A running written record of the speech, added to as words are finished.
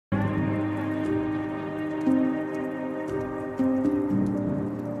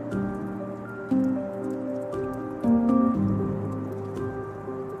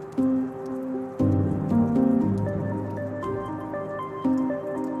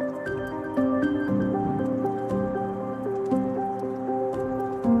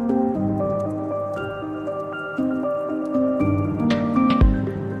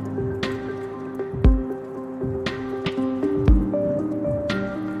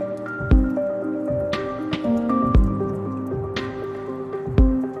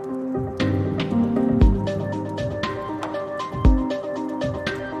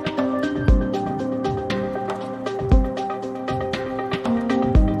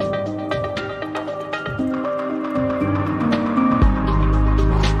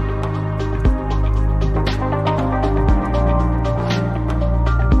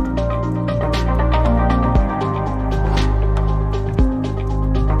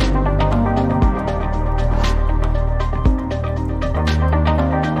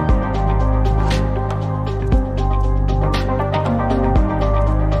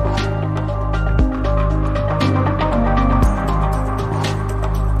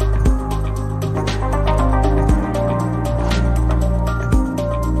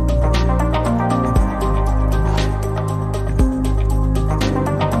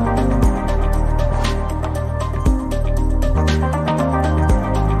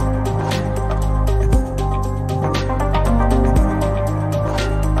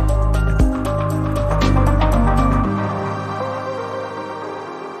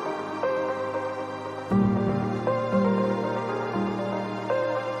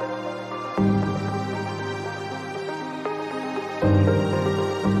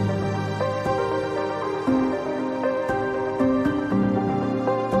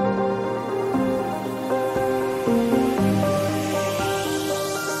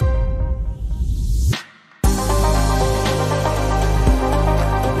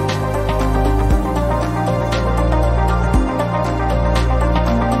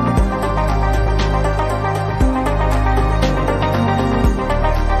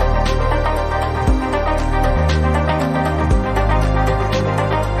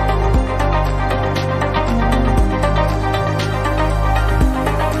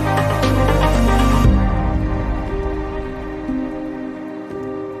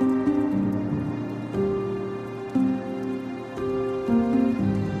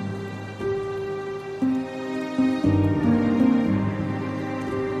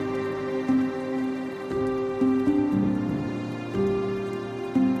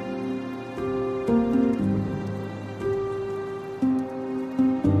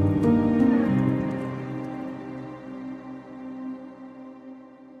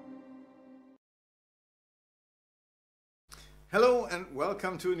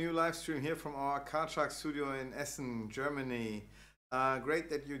Welcome to a new live stream here from our Car Truck studio in Essen, Germany.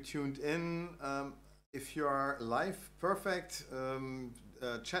 Great that you tuned in. If you are live, perfect.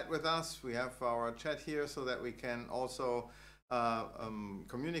 Chat with us. We have our chat here so that we can also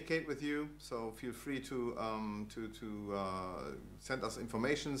communicate with you. So feel free to send us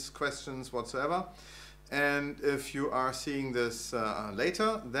informations, questions, whatsoever. And if you are seeing this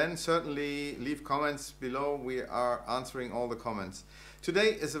later, then certainly leave comments below. We are answering all the comments. Today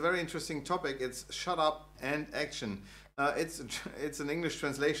is a very interesting topic. It's Shut Up and Action. It's an English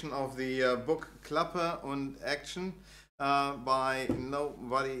translation of the book Klappe und Action by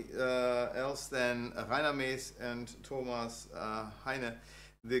nobody else than Rainer Mees and Thomas Heine,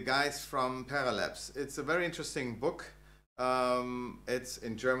 the guys from Paralabs. It's a very interesting book. It's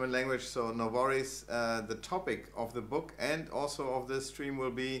in German language, so no worries. The topic of the book and also of this stream will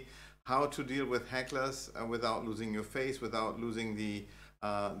be how to deal with hecklers without losing your face, without losing the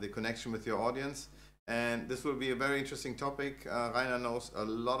connection with your audience. And this will be a very interesting topic. Rainer knows a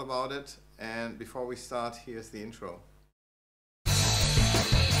lot about it. And before we start, here's the intro.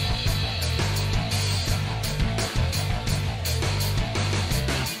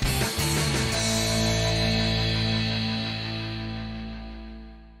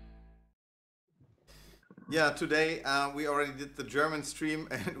 Yeah, today we already did the German stream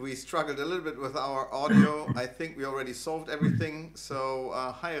and we struggled a little bit with our audio. I think we already solved everything. So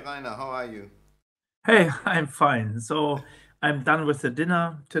hi Rainer, how are you? Hey, I'm fine. So I'm done with the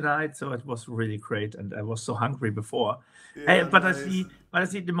dinner tonight. So it was really great, and I was so hungry before. Yeah, Hey, but nice. I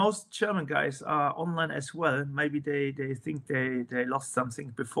see the most German guys are online as well. Maybe they think they lost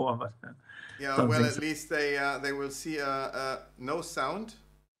something before, but Yeah, don't well, think at so. least they will see no sound.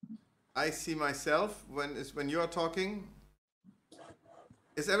 I see myself when you are talking.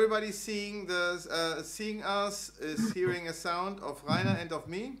 Is everybody seeing seeing us? Is hearing a sound of Rainer and of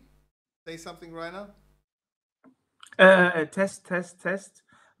me? Say something, Rainer. Test.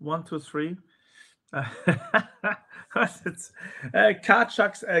 1, 2, 3. It's car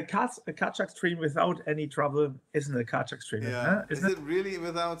chuck stream without any trouble isn't a car chuck stream, Yeah. huh? Is Isn't it really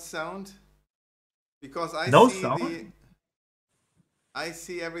without sound? Because I no see sound? I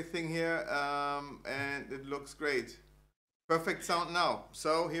see everything here, and it looks great. Perfect sound now.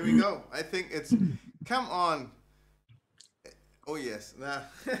 So here we go. I think it's. Come on. Oh yes. Nah.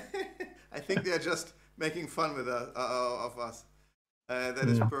 I think they're just making fun with us, of us. That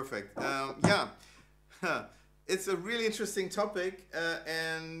is perfect. Yeah. It's a really interesting topic,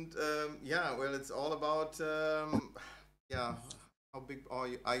 and yeah, well, it's all about yeah, how big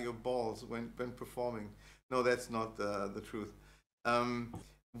are your balls when performing? No, that's not the truth.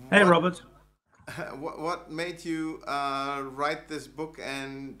 Hey, What Robert. what made you write this book,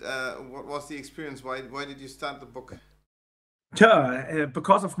 and what was the experience? Why did you start the book? Yeah,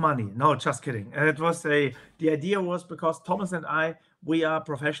 because of money. No, just kidding. The idea was because Thomas and we are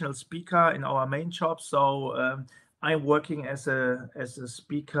professional speaker in our main job. So I'm working as a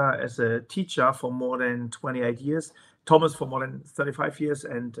speaker, as a teacher for more than 28 years. Thomas for more than 35 years,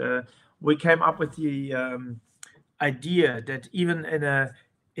 and we came up with the idea that even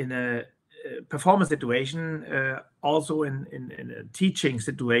in a performance situation, also in a teaching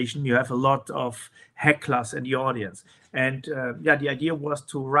situation, you have a lot of hecklers in the audience. And yeah, the idea was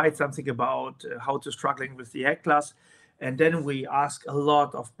to write something about how to struggling with the hecklers. And then we ask a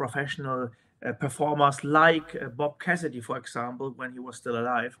lot of professional performers like Bob Cassidy, for example, when he was still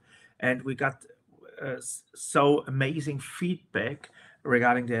alive. And we got so amazing feedback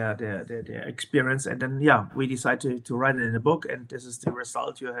regarding their experience, and then yeah, we decided to write it in a book, and this is the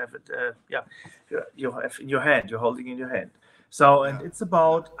result. You have it, yeah, you have in your hand. You're holding in your hand. So, and Yeah. it's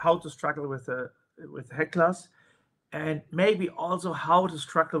about how to struggle with hecklers, and maybe also how to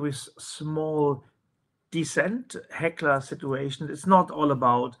struggle with small decent heckler situation. It's not all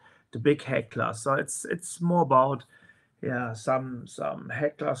about the big hecklers. So it's more about yeah some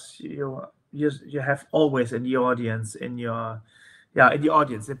hecklers you have always in the audience in your in the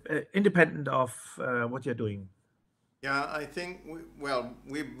audience, independent of what you're doing. Yeah, I think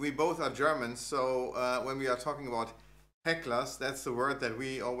we both are Germans, so when we are talking about hecklers, that's the word that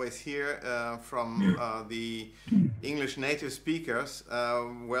we always hear from the English native speakers.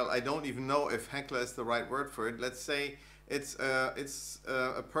 Well, I don't even know if heckler is the right word for it. Let's say it's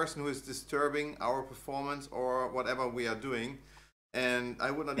a person who is disturbing our performance or whatever we are doing. And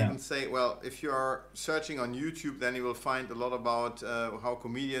I would not Yeah. even say, well, if you are searching on YouTube, then you will find a lot about how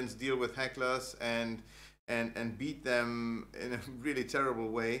comedians deal with hecklers and beat them in a really terrible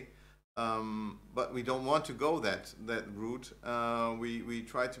way. But we don't want to go that route. We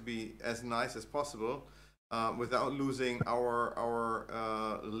try to be as nice as possible. without losing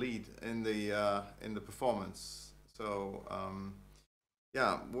our lead in the performance. So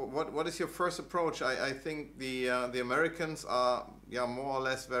yeah, what is your first approach? I think the Americans are more or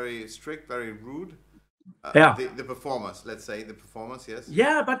less very strict, very rude. Yeah. The performers, let's say the performers, yes.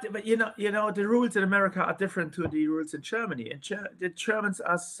 Yeah, but you know the rules in America are different to the rules in Germany. The Germans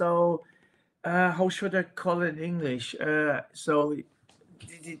are so how should I call it in English? So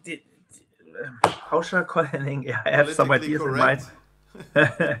how should I call it in English? I have some Politically ideas in mind.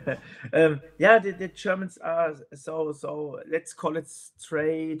 correct. Yeah, the Germans are so let's call it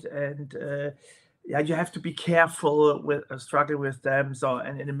straight, and yeah, you have to be careful with struggling with them. So,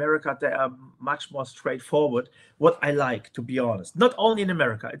 and in America they are much more straightforward. What I like, to be honest, not only in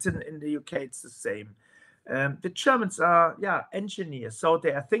America, it's in the UK, it's the same. The Germans are engineers, so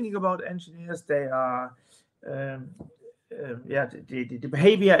they are thinking about engineers. They are um, yeah, the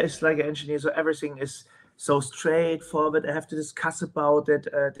behavior is like an engineer, so everything is so straightforward. I have to discuss about it.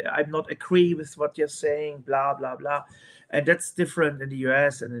 I'm not agree with what you're saying, blah blah blah, and that's different in the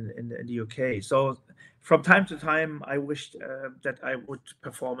US and in the UK. So from time to time, I wished that I would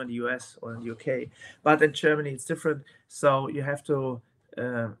perform in the US or in the UK, but in Germany it's different. So you have to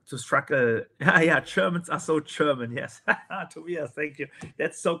struggle. Yeah, Germans are so German. Yes, Tobias, thank you.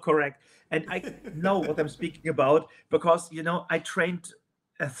 That's so correct, and I know what I'm speaking about because I trained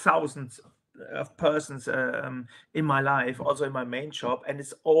thousands of persons in my life, also in my main job, and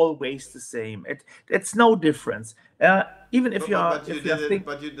it's always the same. It's no difference. Even if You you did it. think,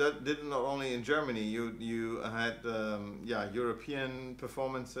 But you did it not only in Germany. You had European yeah,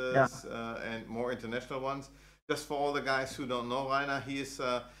 performances and more international ones. Just for all the guys who don't know, Rainer, he is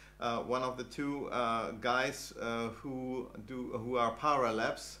one of the two guys who are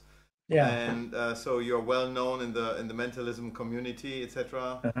Paralabs, yeah. and so you're well known in the mentalism community,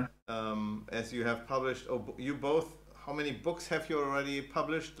 etc. Uh-huh. As you have published, you both. How many books have you already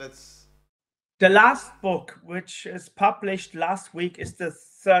published? The last book, which is published last week, is the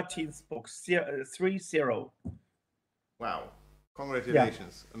 13th book, 30. Wow. Yeah,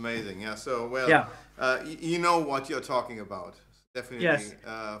 Congratulations. Amazing. Yeah. So, well, yeah. you know what you're talking about. Definitely, Yes.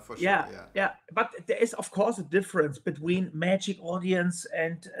 for sure. Yeah, Yeah. yeah, but there is of course a difference between magic audience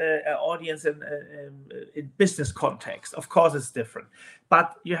and audience in business context. Of course, it's different,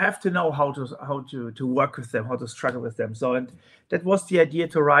 but you have to know how to work with them, how to struggle with them. So, and that was the idea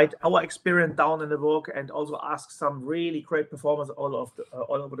to write our experience down in the book, and also ask some really great performers all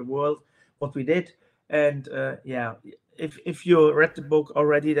over the world what we did. And yeah, if you read the book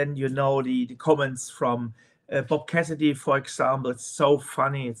already, then you know the comments from Bob Cassidy, for example. It's so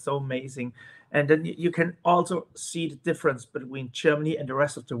funny, it's so amazing, and then you can also see the difference between Germany and the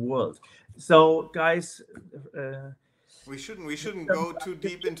rest of the world. So, guys, uh, We shouldn't go too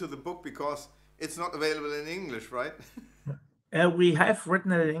deep into the book because it's not available in English, right? we have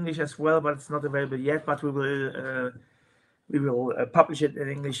written it in English as well, but it's not available yet. But we will publish it in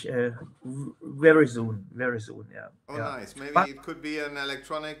English very soon, very soon. Yeah, Oh, yeah. nice. Maybe But it could be an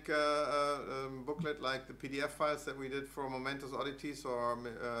electronic booklet like the PDF files that we did for Momentous Oddities or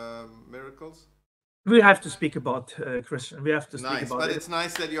Miracles. we have to speak about Christian. We have to speak Nice, about but it. it's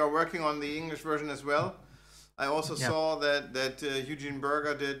nice that you are working on the English version as well. I also Yeah, saw that Eugene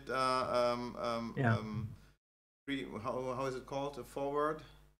Berger did yeah. how is it called? A forward.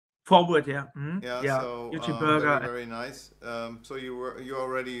 Forward, yeah, mhm, Yeah, yeah. so YouTube very Burger. very nice. So you're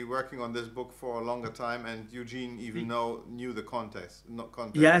already working on this book for a longer time, and Eugene even knew the context, not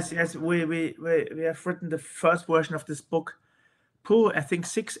context. Yes, yes, we have written the first version of this book. I think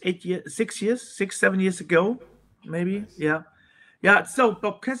 6 years, 6 years, 6 7 years ago, maybe. Nice. Yeah, yeah. So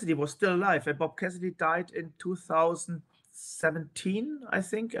Bob Cassidy was still alive, and Bob Cassidy died in 2017, I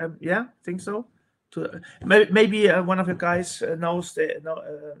think. Yeah, I think so. Maybe one of you guys knows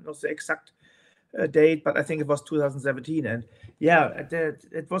the exact date, but I think it was 2017. And yeah,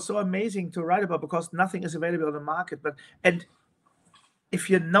 it was so amazing to write about because nothing is available on the market. And if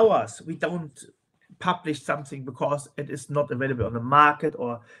you know us, we don't publish something because it is not available on the market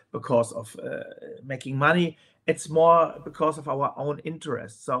or because of making money. It's more because of our own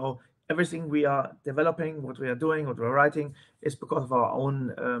interest. So everything we are developing, what we are doing, what we're writing, is because of our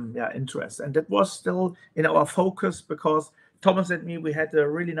own interest. And that was still in our focus because Thomas and me, we had a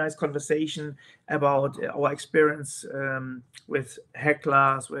really nice conversation about our experience with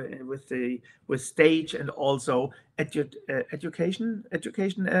hecklers, with stage, and also education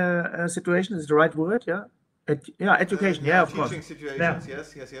situation is the right word, yeah. Education. Yeah, Yeah, of course. teaching Yeah. situations.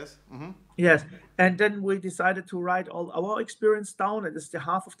 Yes, yes, yes. Yes, and then we decided to write all our experience down. It is the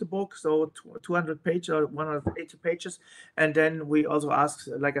half of the book, so 200 pages or 180 pages. And then we also asked,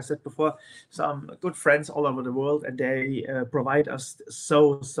 like I said before, some good friends all over the world, and they provide us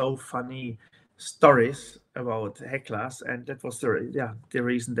so funny stories about hecklers. And that was the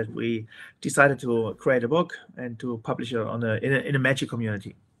reason that we decided to create a book and to publish it on in a magic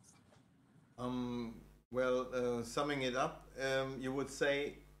community. Um, well, summing it up, you would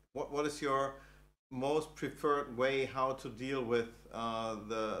say, what is your most preferred way how to deal with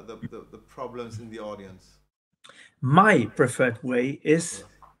the problems in the audience? My preferred way is Yes.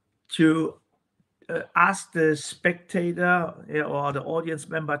 to ask the spectator or the audience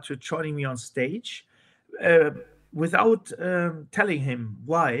member to joining me on stage uh, without telling him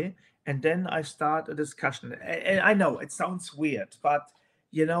why, and then I start a discussion. And I know it sounds weird, but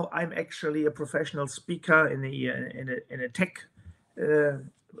I'm actually a professional speaker in a tech. Uh,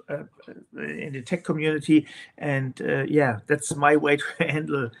 uh, in the tech community, and yeah, that's my way to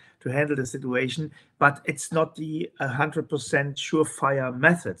handle the situation. But it's not the 100% surefire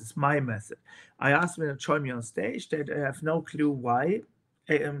method. It's my method. I asked them to join me on stage. They have no clue why,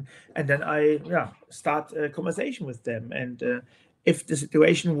 and then I start a conversation with them. And if the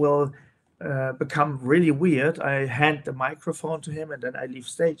situation will become really weird, I hand the microphone to him, and then I leave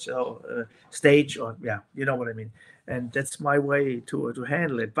stage, or yeah, you know what I mean. And that's my way to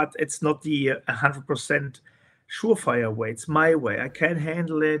handle it. But it's not the 100% surefire way. It's my way. I can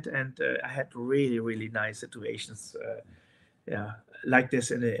handle it, and I had really nice situations. Yeah, like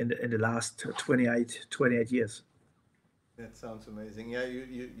this in the last 28 years. That sounds amazing. Yeah,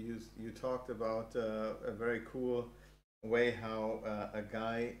 you talked about a very cool way how a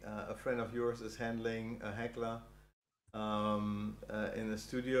guy, a friend of yours, is handling a heckler in the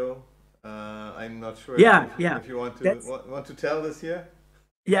studio. I'm not sure Yeah, yeah. if you want to That's want to tell this here.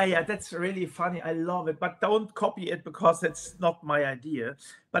 Yeah, that's really funny. I love it, but don't copy it because it's not my idea.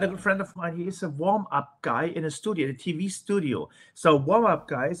 But a Yeah. good friend of mine, he is a warm-up guy in a studio, a TV studio. So warm-up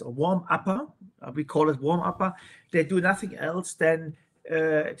guys, or warm-upper, we call it warm-upper, they do nothing else than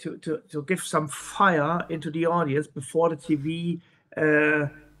to give some fire into the audience before the TV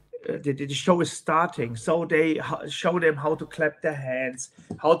the show is starting. So they show them how to clap their hands,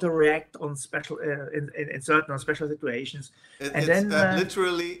 how to react on special in certain special situations, and It's then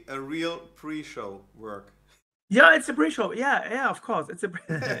literally a real pre-show work. yeah, it's a pre-show. Yeah, of course, it's a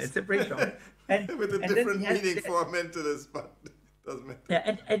Yes. it's a pre-show, and With a and then he different has meaning for Mentalist, but it doesn't matter.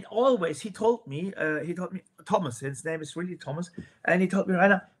 yeah, and always he told me Thomas. His name is really Thomas, and he told me,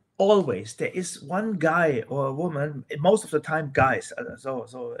 Rainer, always there is one guy or a woman, most of the time guys,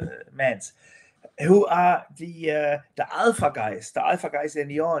 men's, who are the alpha guys in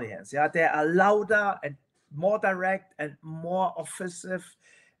the audience. Yeah, they are louder and more direct and more offensive,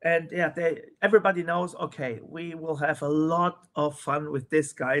 and yeah, everybody knows. Okay, we will have a lot of fun with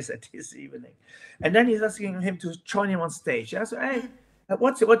these guys at this evening, and then he's asking him to join him on stage. Yeah, so hey,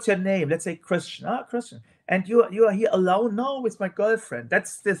 what's your name? Let's say Christian. Ah, Christian. And you are here alone? No, with my girlfriend.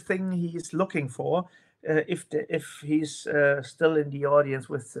 That's the thing he's looking for. If he's still in the audience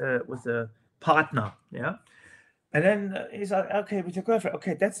with a partner, yeah. And then he's like, okay, with your girlfriend.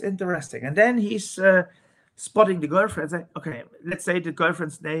 Okay, that's interesting. And then he's spotting the girlfriend. Say, okay, let's say the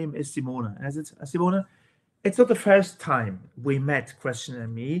girlfriend's name is Simona. And I said, Simona, it's not the first time we met, Christian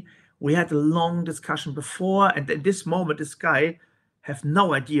and me. We had a long discussion before, and at this moment, this guy have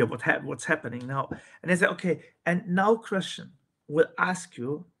no idea what's happening now. And I said, okay, and now Christian will ask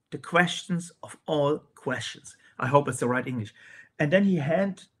you the questions of all questions. I hope it's the right English. And then he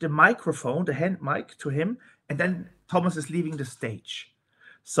hand the microphone, the hand mic to him, and Yeah. then Thomas is leaving the stage.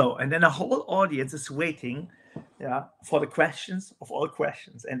 So, and then the whole audience is waiting, yeah, for the questions of all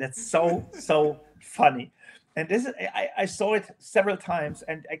questions, and that's so funny. And this is I saw it several times,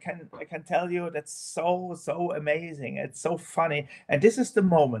 and I can tell you that's so amazing. It's so funny, and this is the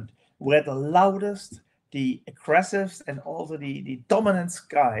moment where the loudest, the aggressive, and also the dominant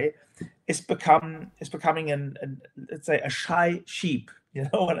guy is becoming an let's say a shy sheep. You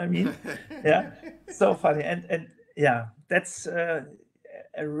know what I mean? Yeah, so funny, and yeah, that's a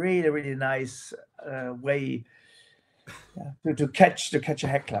really nice way to catch a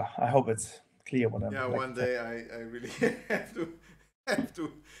heckler. I hope it's clear what I'm Yeah, like one to say. day I really have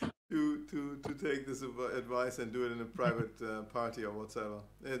to take this advice and do it in a private party or whatever.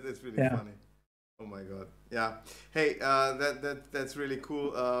 It's really Yeah. funny. Oh my god. Yeah. Hey, that's really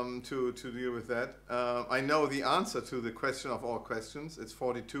cool to deal with that. I know the answer to the question of all questions. It's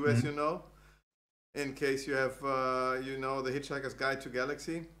 42, as Mhm. you know. In case you have, the Hitchhiker's Guide to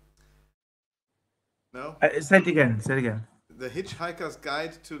Galaxy. No? Say it again. Say it again. The Hitchhiker's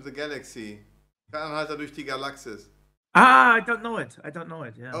Guide to the Galaxy. Fernhalter durch die Galaxis. Ah, I don't know it. I don't know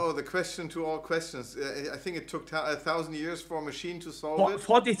it. Yeah. Oh, the question to all questions. I think it took 1,000 years for a machine to solve it.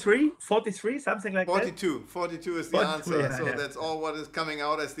 43, 43, something like 42. That. 42 is the 42, answer. Yeah, so yeah. that's all what is coming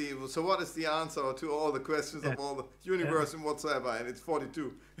out as the. So what is the answer to all the questions of all the universe and whatsoever? And it's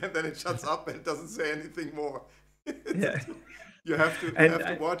 42. And then it shuts up and it doesn't say anything more. Yeah. You have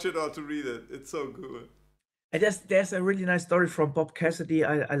to watch it or to read it. It's so good. And there's a really nice story from Bob Cassidy.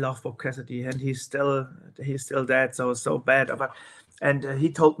 I love Bob Cassidy, and he's still dead, so bad. And he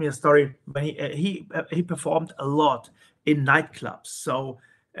told me a story when he performed a lot in nightclubs. So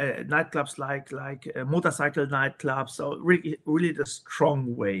nightclubs like motorcycle nightclubs. So really the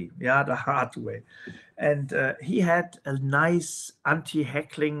strong way, the hard way. And he had a nice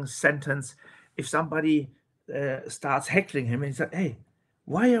anti-heckling sentence. If somebody starts heckling him, and he said, "Hey,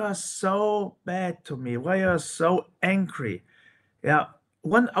 why you are so bad to me? Why you are so angry? Yeah,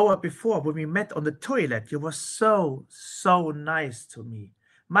 1 hour before when we met on the toilet, you were so nice to me.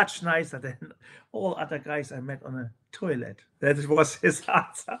 Much nicer than all other guys I met on a toilet." That was his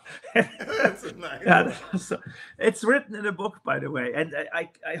answer. That's a nice one. It's written in a book, by the way, and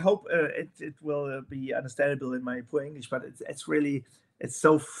I hope it will be understandable in my poor English, but it's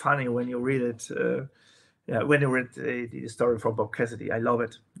so funny when you read it. When you read the story from Bob Cassidy, I love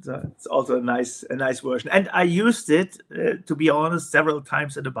it. So it's also a nice version, and I used it to be honest several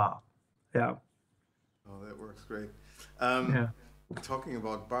times in a bar. Yeah. Oh, that works great. Yeah. Talking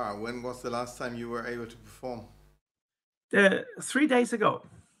about bar, when was the last time you were able to perform? 3 days ago.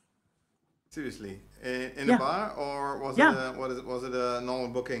 Seriously, in a bar, or was it a normal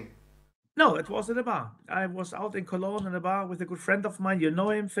booking? No, it was in a bar. I was out in Cologne in a bar with a good friend of mine. You know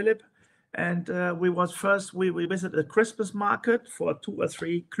him, Philip. And we visited a Christmas market for 2 or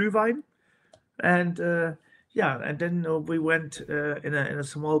 3 glühwein, and and then we went in a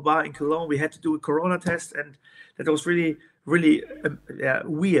small bar in Cologne. We had to do a corona test, and that was really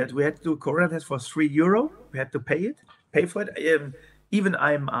weird. We had to do a corona test for €3. We had to pay for it. Even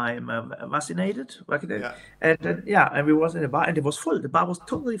I'm vaccinated, Yeah. and then and we was in a bar, and it was full. The bar was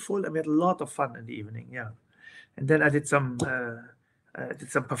totally full, and we had a lot of fun in the evening. Yeah, and then I did some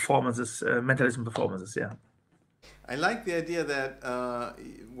performances, mentalism performances. Yeah. I like the idea that,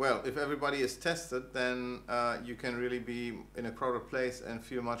 if everybody is tested, then you can really be in a crowded place and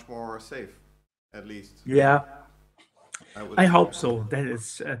feel much more safe, at least. Yeah. I hope so. That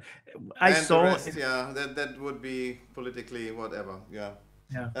is, I saw. The rest, that would be politically whatever. Yeah.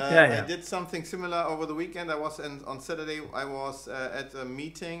 I did something similar over the weekend. On Saturday. I was at a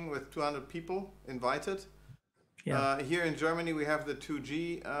meeting with 200 people invited. Yeah. Here in Germany, we have the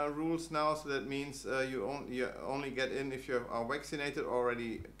 2G rules now, so that means you only get in if you are vaccinated,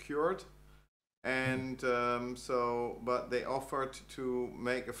 already cured, and but they offered to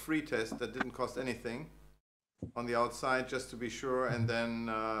make a free test that didn't cost anything on the outside, just to be sure, and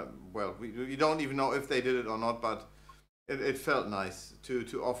then we don't even know if they did it or not, but it felt nice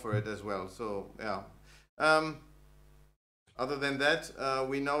to offer it as well. So yeah. Other than that,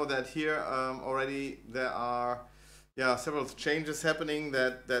 we know that here already there are several changes happening,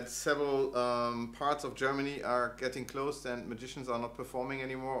 that several parts of Germany are getting closed and magicians are not performing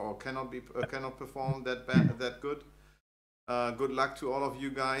anymore, or cannot perform that good. Good luck to all of you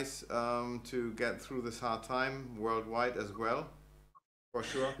guys to get through this hard time worldwide as well, for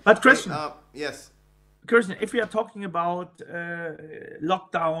sure. But Christian, yes. Christian, if we are talking about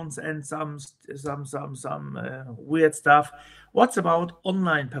lockdowns and some weird stuff, what's about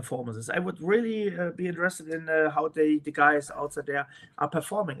online performances? I would really be interested in how the guys outside there are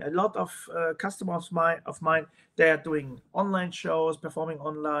performing. A lot of customers of mine, they are doing online shows, performing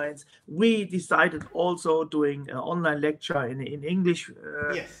online. We decided also doing an online lecture in English.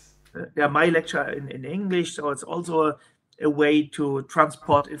 Yes. My lecture in English, so it's also a way to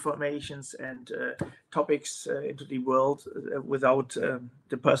transport informations and topics into the world without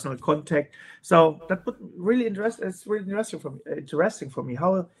the personal contact. So that would really it's really interesting for me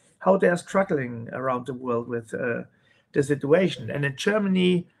how they are struggling around the world with the situation. And in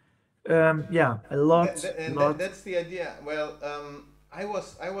Germany, a lot. That's the idea. Well, I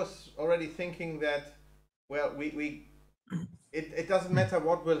was already thinking that, it doesn't matter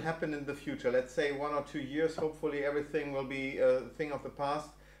what will happen in the future. Let's say 1 or 2 years, hopefully everything will be a thing of the past.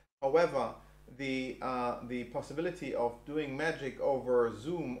 However, the possibility of doing magic over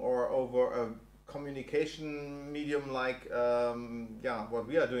Zoom or over a communication medium like what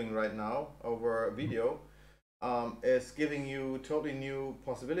we are doing right now over video is giving you totally new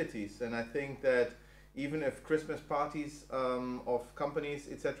possibilities. And I think that even if Christmas parties of companies,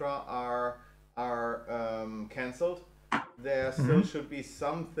 etc., are are cancelled, there still Mhm. should be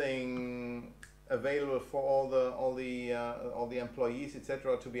something available for all the employees,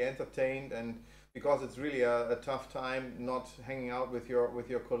 etc., to be entertained, and because it's really a tough time not hanging out with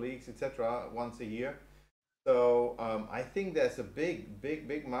your colleagues, etc., once a year. So I think there's a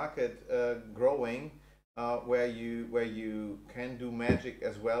big market growing where you can do magic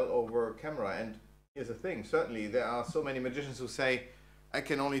as well over camera. And here's the thing: certainly there are so many magicians who say, "I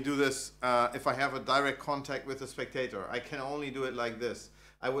can only do this if I have a direct contact with the spectator. I can only do it like this.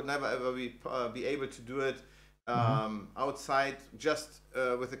 I would never ever be able to do it Mhm. outside, just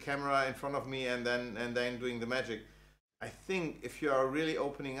with the camera in front of me and then doing the magic." I think if you are really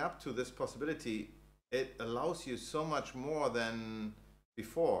opening up to this possibility, it allows you so much more than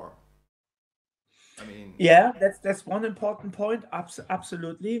before. I mean, Yeah, that's one important point.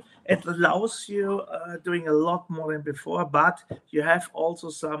 Absolutely, it allows you doing a lot more than before, but you have also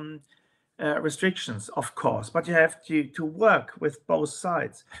some restrictions, of course. But you have to work with both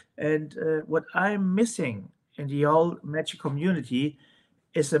sides. And what I'm missing in the whole magic community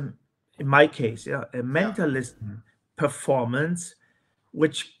is in my case, yeah, a yeah, mentalism performance,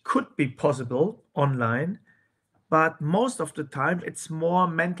 which could be possible online, but most of the time it's more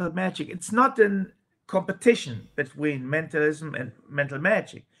mental magic. It's not a competition between mentalism and mental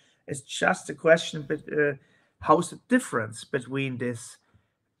magic. It's just a question, but how's the difference between these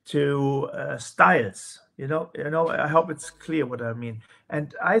two styles? I hope it's clear what I mean.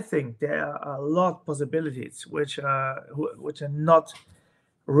 And I think there are a lot of possibilities which are not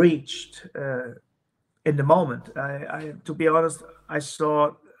reached in the moment. To be honest, I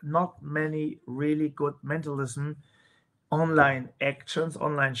saw not many really good mentalism online actions,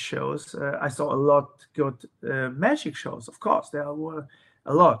 online shows. I saw a lot good magic shows. Of course, there were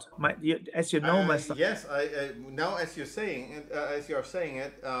a lot. As you know, my style. yes, now as you're saying it,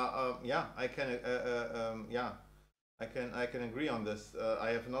 yeah, I can, yeah, I can agree on this. I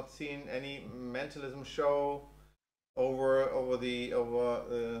have not seen any mentalism show over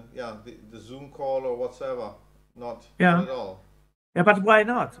yeah, the Zoom call or whatsoever. Not Yeah, at all. yeah, but why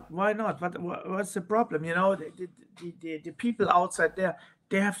not? Why not? But what's the problem? The people outside there,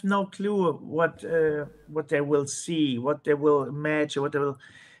 they have no clue what they will see, what they will imagine, what they will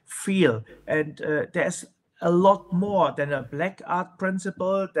feel, and there's a lot more than a black art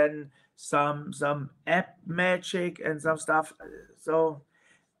principle, than some app magic and some stuff. So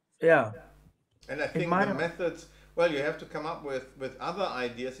yeah, And I in think the my methods, well, you have to come up with other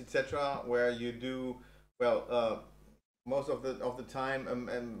ideas, etc., where you do well. Most of the time,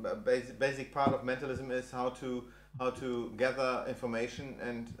 a basic part of mentalism is how to gather information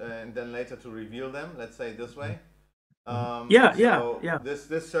and then later to reveal them. Let's say it this way. yeah, yeah, So yeah.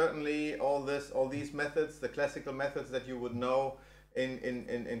 this certainly all these methods, the classical methods that you would know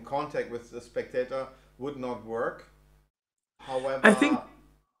in contact with the spectator, would not work. I think However,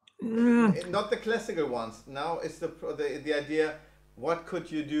 mm, not the classical ones. Now it's the idea. What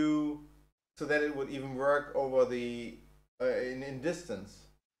could you do so that it would even work over the in distance,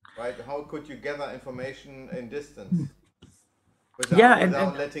 right? How could you gather information in distance yeah,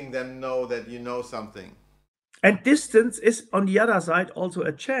 without letting them know that you know something? and distance is on the other side also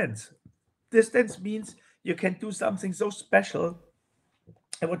a chance. Distance means you can do something so special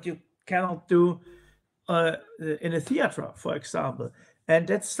and what you cannot do in a theater, for example. And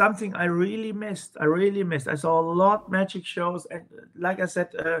that's something I really missed. I really missed. I saw a lot magic shows, and like I said,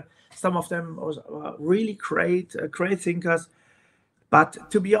 some of them was really great, great thinkers.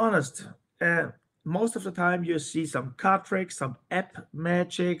 But to be honest, uh, most of the time you see some card tricks, some app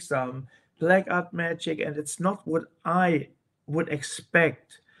magic, some black art magic, and it's not what I would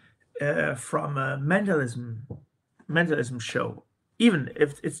expect from a mentalism show, even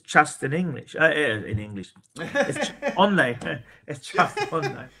if it's just in English. In English, it's just online. It's just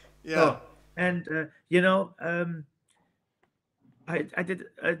online. Yeah. So, and I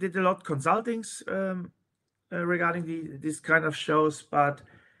did a lot consultings regarding these kind of shows, but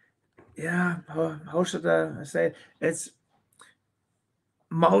yeah, how should I say it? It's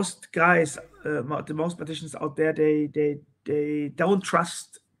most guys, the most magicians out there, they don't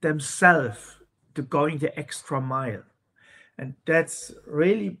trust themselves to going the extra mile. And that's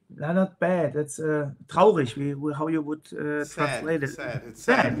really not bad. That's traurig, how you would Sad, translate it. sad. It's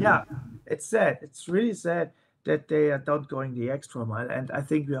Sad, sad. yeah. It's sad. It's really sad that they are not going the extra mile. And I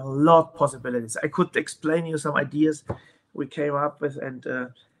think we have a lot possibilities. I could explain you some ideas we came up with, and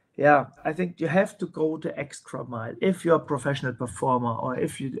yeah, I think you have to go the extra mile if you're a professional performer, or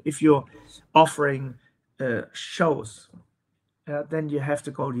if you're offering shows. Then you have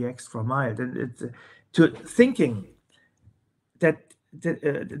to go the extra mile. Then it's to thinking that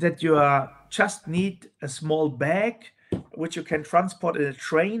that you are just need a small bag which you can transport in a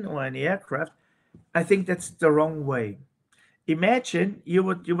train or an aircraft, I think that's the wrong way. Imagine you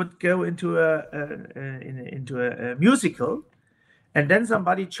would go into a musical, and then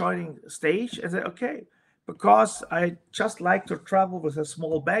somebody joining stage and say, okay, because I just like to travel with a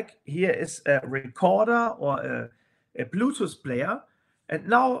small bag, here is a recorder or a Bluetooth player, and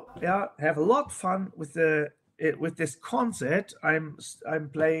now, yeah, have a lot of fun with with this concert. I'm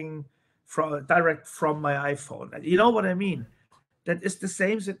playing from direct from my iPhone. And you know what I mean? That is the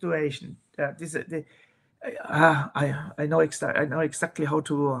same situation. I know exactly how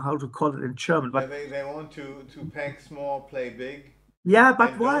to call it in German, Yeah, but they want to pack small, play big, yeah, but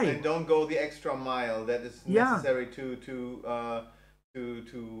and don't why? and don't go the extra mile that is Yeah, necessary to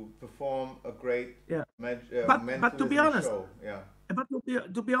perform a great yeah. But to be mentalism honest, show. Yeah, but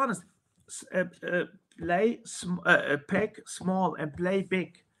to be honest, pack small and play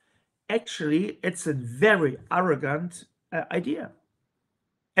big. Actually, it's a very arrogant idea.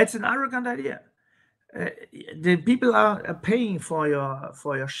 It's an arrogant idea. uh, the people are paying for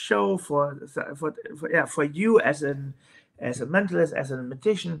your show, for you as a mentalist, as a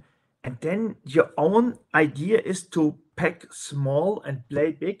magician, and then your own idea is to pack small and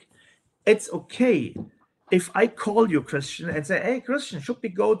play big. It's okay if I call you Christian and say, hey Christian, should we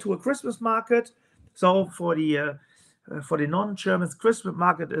go to a Christmas market? So for the non-Germans, Christmas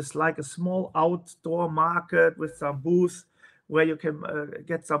market is like a small outdoor market with some booths where you can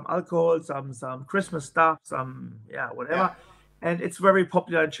get some alcohol, some Christmas stuff, some, yeah, yeah, whatever. And it's very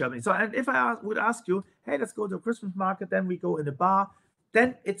popular in Germany. So, and if I would ask you, hey, let's go to a Christmas market, then we go in a bar,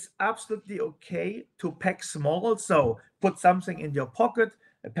 then it's absolutely okay to pack small. So put something in your pocket,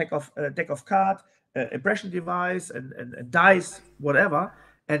 a deck of cards, impression device, and dice, whatever,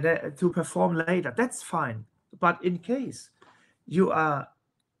 and to perform later. That's fine. But in case you are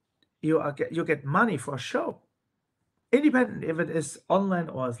you get money for a show, independent if it is online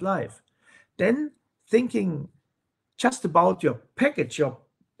or is live, then thinking just about your package, your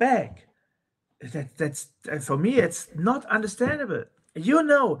bag, that's for me, it's not understandable. You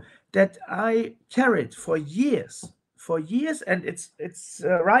know that I carried for years, and it's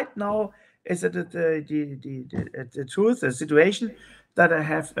right now is it the truth, the situation that I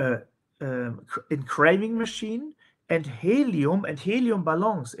have a engraving machine and helium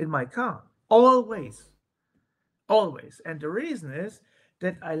balloons in my car, always. And the reason is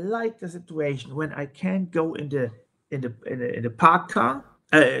that I like the situation when I can't go in the car park,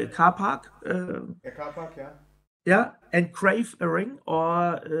 yeah, car park. Yeah, yeah, and crave a ring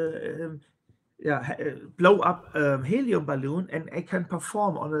or yeah, blow up a helium balloon, and I can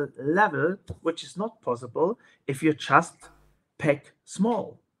perform on a level which is not possible if you just pack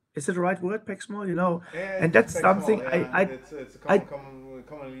small. Is it the right word, pack small? yeah, And it's that's pack small. something Yeah, it's a I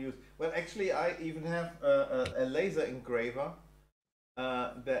commonly used. Well, actually, I even have a laser engraver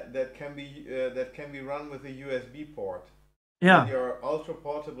that can be run with a USB port. That yeah. you're ultra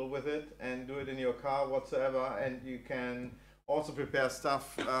portable with it and do it in your car whatsoever, and you can also prepare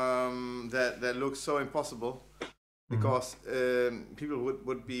stuff that looks so impossible Mhm. because people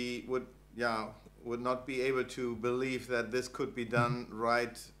would not be able to believe that this could be done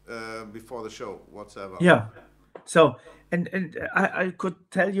right before the show whatsoever. Yeah. So, and I could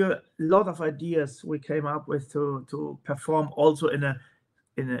tell you a lot of ideas we came up with to perform also in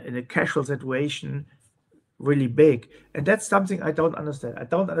a casual situation, really big. And that's something I don't understand. I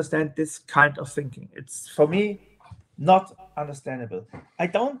don't understand this kind of thinking. It's for me not understandable. I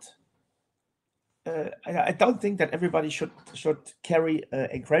don't think that everybody should carry a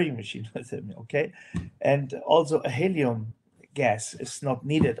engraving machine with him. Okay, and also a helium gas is not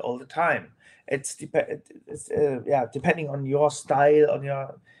needed all the time. It's depending on your style, on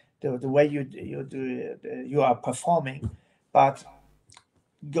the way you are performing, but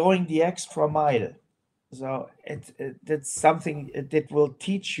going the extra mile. So that's something that will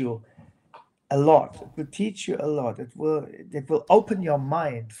teach you a lot. It will teach you a lot. It will open your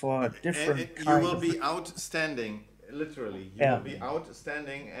mind for And different you kind will of, be outstanding, literally you will yeah, be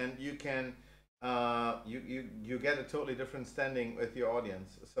outstanding, and you can you get a totally different standing with your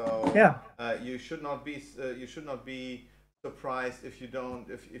audience. So yeah, you should not be surprised if you don't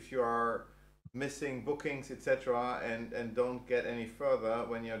if you are missing bookings, etc., and don't get any further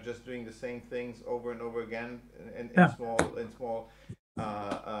when you're just doing the same things over and over again in yeah. small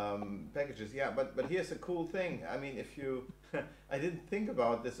packages. Yeah, but here's a cool thing. I mean, if you I didn't think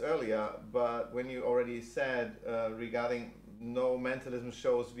about this earlier, but when you already said regarding no mentalism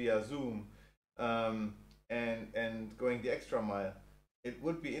shows via Zoom, and going the extra mile, it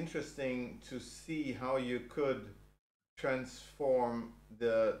would be interesting to see how you could transform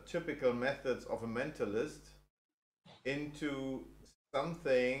the typical methods of a mentalist into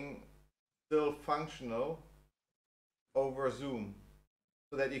something still functional over Zoom,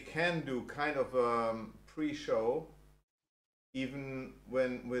 so that you can do kind of a pre-show even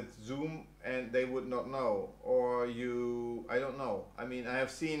when with Zoom and they would not know, or you, I don't know. I mean, I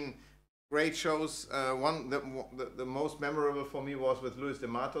have seen great shows. The most memorable for me was with Luis de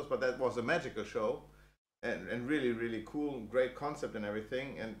Matos, but that was a magical show, and really really cool, great concept and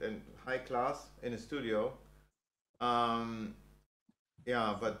everything, and high class in a studio. Um,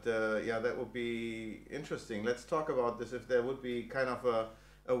 yeah, but yeah, that would be interesting. Let's talk about this. If there would be kind of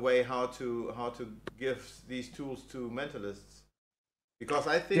a way how to give these tools to mentalists, because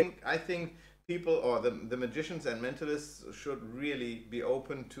I think people, or the magicians and mentalists, should really be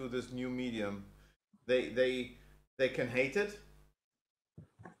open to this new medium. They can hate it,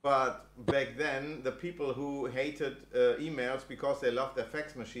 but back then the people who hated emails because they loved their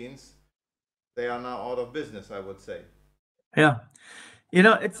fax machines, they are now out of business, I would say. Yeah.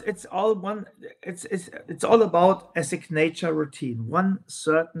 It's all one. It's all about a signature routine, one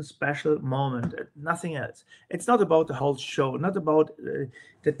certain special moment, nothing else. It's not about the whole show, not about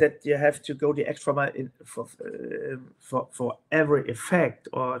that you have to go the extra mile for every effect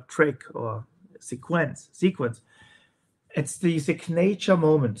or trick or sequence. It's the signature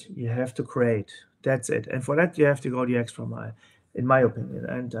moment you have to create. That's it. And for that, you have to go the extra mile, in my opinion.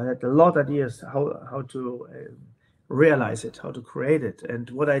 And I had a lot of ideas how to realize it, how to create it. And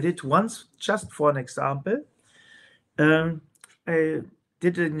what I did once, just for an example, um, I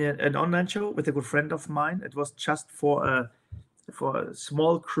did an online show with a good friend of mine. It was just for a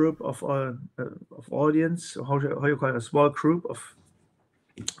small group of audience. How you call it? A small group of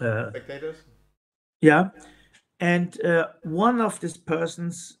Spectators. yeah. And one of these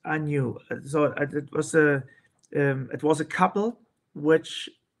persons I knew. So it was a couple which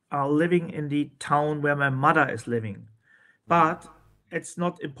are living in the town where my mother is living, but it's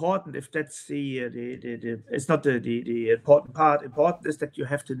not important if that's the it's not the important part. Important is that you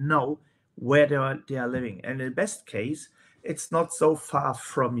have to know where they are living, and in the best case, it's not so far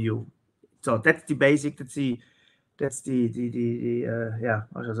from you. So that's the basic. That's the yeah,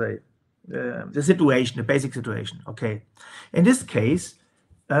 how should I say, the situation, the basic situation. Okay, in this case,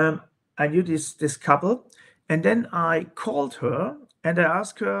 um, I knew this couple, and then I called her and I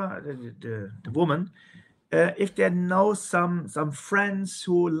asked her, the woman, if they know some friends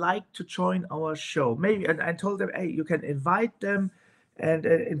who like to join our show. Maybe, and I told them, hey, you can invite them. And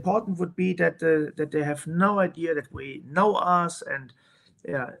important would be that they have no idea that we know us, and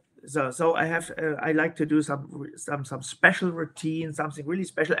yeah. So I like to do some special routine, something really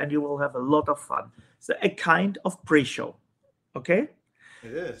special, and you will have a lot of fun. So a kind of pre-show, okay?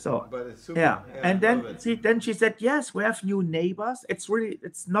 It is, So but it's yeah, super. Yeah, and love then it. she said, yes, we have new neighbors. It's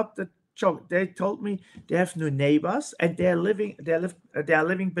not the joke. They told me they have new neighbors, and they are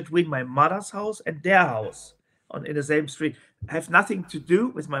living between my mother's house and their house on in the same street. Have nothing to do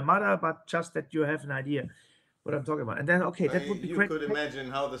with my mother, but just that you have an idea what I'm talking about. And then okay, that would be You great. could imagine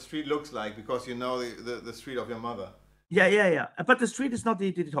how the street looks like because you know the street of your mother. Yeah. But the street is not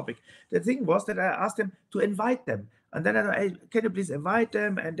the topic. The thing was that I asked them to invite them. And then I can you please invite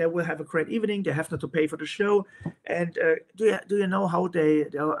them, and they will have a great evening. They have not to pay for the show. And do you know how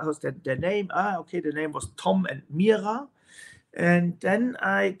how's their name? Ah, okay, the name was Tom and Mira. And then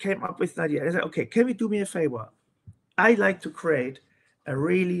I came up with an idea. I said, okay, can we do me a favor? I like to create a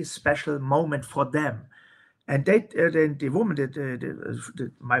really special moment for them. And then the woman,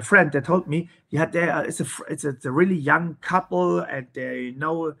 my friend, that told me, yeah, it's a really young couple, and they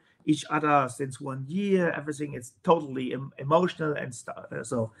know each other since 1 year. Everything is totally emotional and stuff.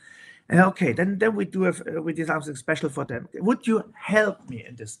 So, and okay, then we did something special for them. Would you help me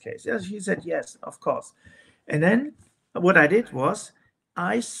in this case? Yes, she said yes, of course. And then what I did was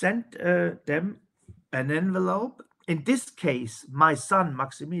I sent them an envelope. In this case, my son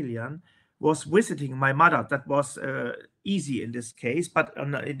Maximilian was visiting my mother. That was easy in this case. But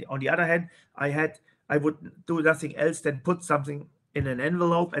on the other hand, I would do nothing else than put something in an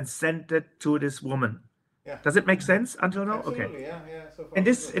envelope and send it to this woman. Yeah, Does it make sense until now? Okay. absolutely. Yeah, yeah. So In far, so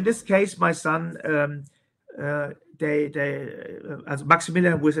this good. in this case, my son, as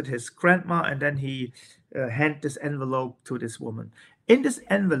Maximilian visited his grandma, and then he handed this envelope to this woman. In this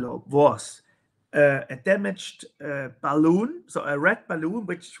envelope was a damaged balloon, so a red balloon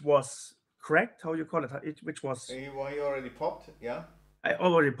which was cracked. How you call which was He already popped. Yeah, I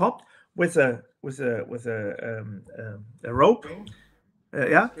already popped with a rope, string,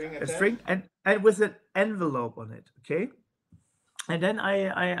 yeah, string a attached. string, and with an envelope on it. Okay, and then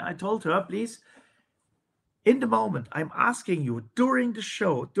I told her, please in the moment, I'm asking you during the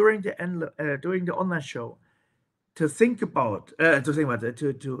show, during the online show, to think about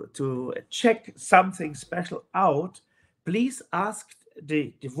to check something special out. Please ask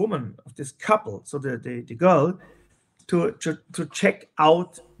the woman of this couple, so the girl, to check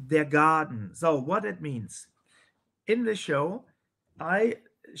out their garden. So what it means, in the show, I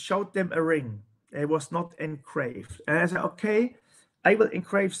showed them a ring. It was not engraved, and I said, okay, I will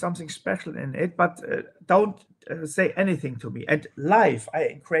engrave something special in it, but don't say anything to me. And live, I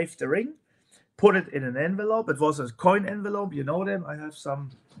engraved the ring, put it in an envelope. It was a coin envelope. You know them. I have some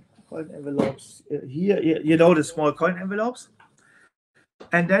coin envelopes here. You know the small coin envelopes.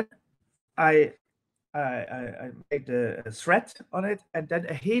 And then I I made a thread on it, and then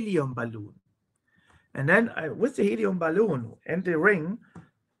a helium balloon. And then with the helium balloon and the ring,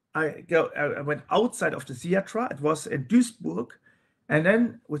 I went outside of the theater. It was in Duisburg. And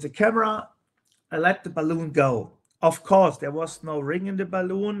then with the camera, I let the balloon go. Of course, there was no ring in the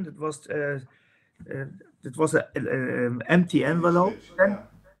balloon. It was an empty envelope.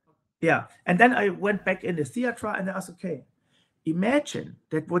 Yeah. And then I went back in the theater and I asked, okay, imagine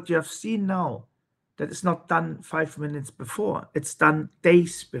that what you have seen now, that is not done 5 minutes before. It's done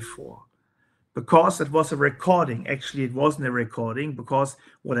days before. Because it was a recording. Actually, it wasn't a recording, because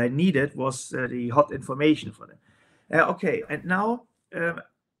what I needed was the hot information for them. Okay, and now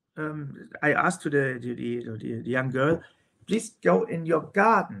I asked to the young girl, please go in your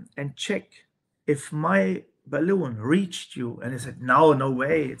garden and check if my balloon reached you. And I said, no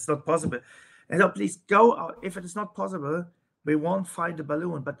way, it's not possible. And so please go out. If it is not possible, we won't find the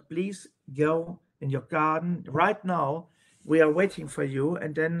balloon, but please go in your garden right now. We are waiting for you,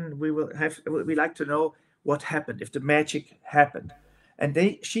 and then we like to know what happened, if the magic happened.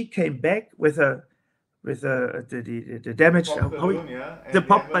 And she came back with the damaged the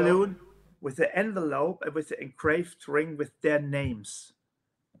pop balloon with the envelope and with the engraved ring with their names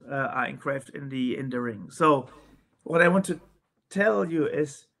are engraved in the ring. So what I want to tell you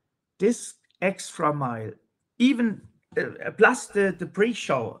is this extra mile, even plus the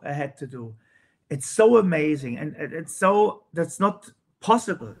pre-show I had to do. It's so amazing, and that's not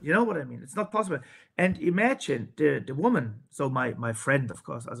possible. You know what I mean? It's not possible. And imagine the woman, so my friend, of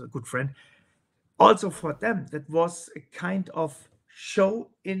course, as a good friend, also for them, that was a kind of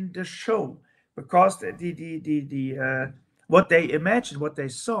show in the show, because the what they imagined, what they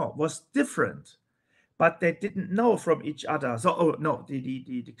saw was different, but they didn't know from each other. So,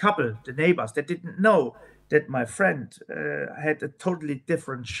 the couple, the neighbors, they didn't know that my friend had a totally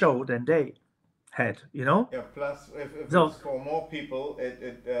different show than they had, Yeah, plus if it's for more people,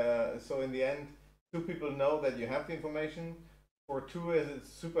 so in the end, 2 people know that you have the information. For 2, it's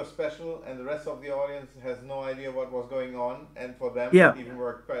super special, and the rest of the audience has no idea what was going on, and for them it even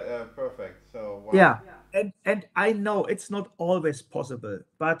worked perfect. So wow. Yeah, and I know it's not always possible,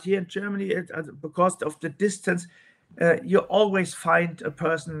 but here in Germany, because of the distance, you always find a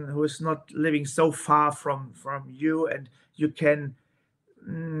person who is not living so far from you, and you can,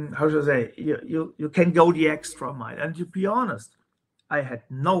 how should I say, you can go the extra mile. And to be honest, I had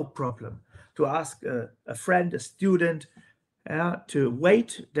no problem to ask a friend, a student, to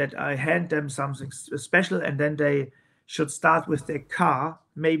wait that I hand them something special, and then they should start with their car,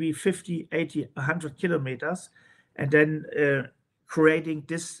 maybe 50, 80, 100 kilometers, and then creating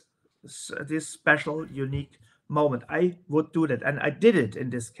this special, unique moment. I would do that, and I did it in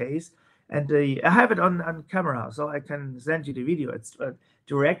this case. And I have it on camera, so I can send you the video. It's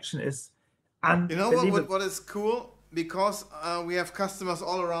the reaction is unbelievable. You know what is cool? Because we have customers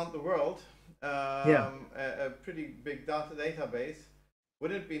all around the world, a pretty big database.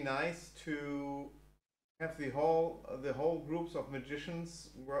 Would it be nice to have the whole groups of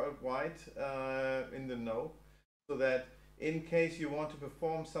magicians worldwide in the know, so that in case you want to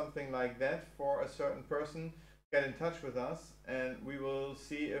perform something like that for a certain person, get in touch with us, and we will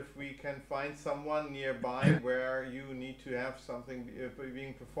see if we can find someone nearby where you need to have something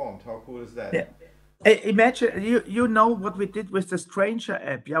being performed. How cool is that? Yeah. Imagine, you know what we did with the Stranger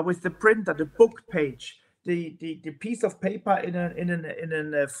app, with the printer, the book page, the piece of paper in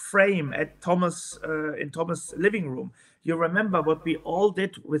a frame at Thomas in Thomas' living room. You remember what we all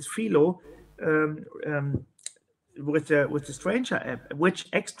did with Philo, with the Stranger app? Which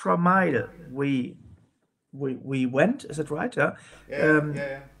extra mile we went? Is it right?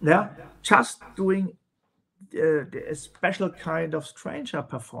 Yeah. Just doing a special kind of Stranger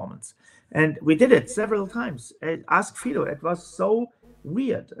performance. And we did it several times. Ask Philo. It was so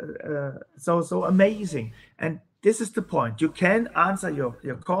weird, so amazing. And this is the point. You can answer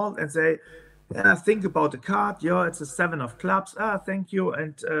your call and say, think about the card. It's a 7 of clubs. Thank you.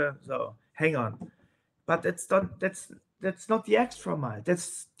 And so hang on. but that's not the extra mile.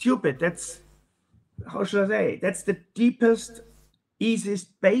 That's stupid. That's, how should I say? That's the deepest,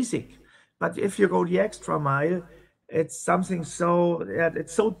 easiest, basic. But if you go the extra mile, it's something so, yeah,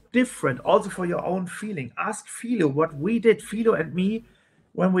 it's so different. Also for your own feeling. Ask Philo what we did, Philo and me,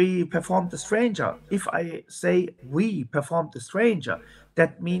 when we performed The Stranger. If I say we performed The Stranger,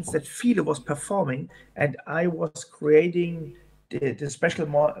 that means that Philo was performing and I was creating the special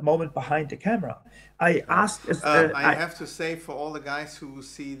moment behind the camera. I asked, I have to say, for all the guys who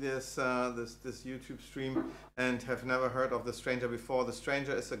see this this YouTube stream and have never heard of The Stranger before, The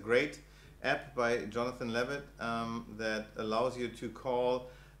Stranger is a great app by Jonathan Levitt that allows you to call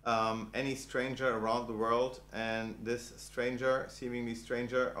any stranger around the world, and this stranger, seemingly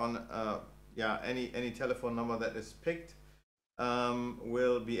stranger, on any telephone number that is picked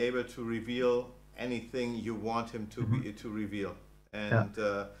will be able to reveal anything you want him to be to reveal, and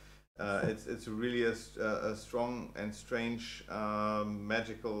it's really a strong and strange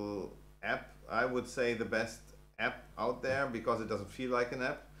magical app. I would say the best app out there, because it doesn't feel like an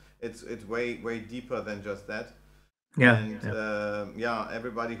app. It's way deeper than just that.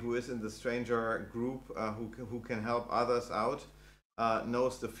 Everybody who is in the stranger group who can help others out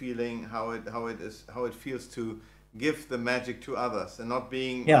knows the feeling, how it feels to give the magic to others and not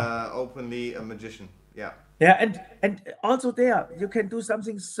being openly a magician. And also there you can do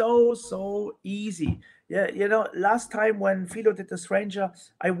something so easy. Last time when Philo did The Stranger,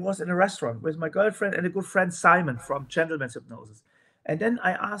 I was in a restaurant with my girlfriend and a good friend Simon from Gentleman's Hypnosis. And then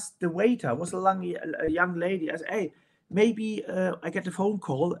I asked the waiter, was a young lady, I said, hey, maybe I get a phone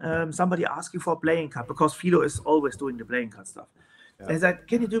call, somebody asking for a playing card, because Philo is always doing the playing card stuff. I said,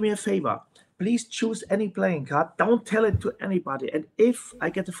 can you do me a favor? Please choose any playing card. Don't tell it to anybody. And if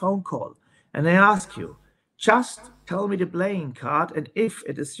I get a phone call and I ask you, just tell me the playing card. And if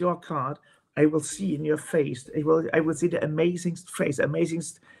it is your card, I will see in your face, I will see the amazingest face,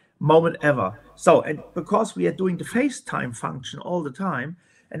 amazingest moment ever. So, and because we are doing the FaceTime function all the time,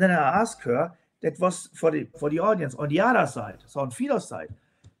 and then I asked her, that was for the audience on the other side, so on Philo's side,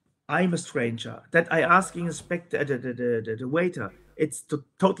 I'm a stranger. That I asking the waiter, it's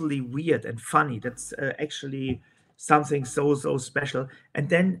totally weird and funny. That's actually something so special. And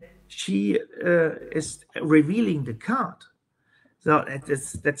then she is revealing the card. So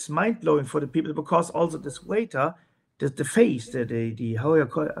that's mind blowing for the people, because also this waiter, the face, the how you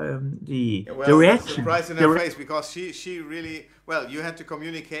call the reaction, the surprise in her face, because she really, well, you had to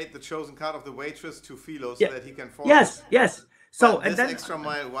communicate the chosen card of the waitress to Philo so that he can follow. Yes. So but and this then extra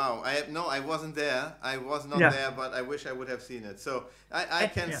mile, wow! I wasn't there. I was not there, but I wish I would have seen it. So I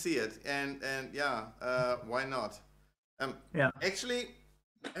can see it, and why not? Actually,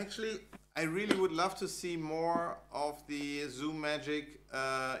 I really would love to see more of the Zoom magic,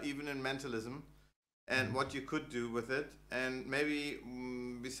 even in mentalism, and what you could do with it. And maybe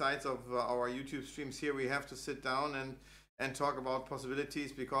besides of our YouTube streams here, we have to sit down and talk about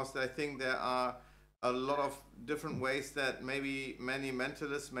possibilities, because I think there are a lot of different ways that maybe many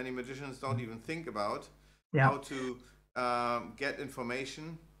mentalists, many magicians don't even think about how to get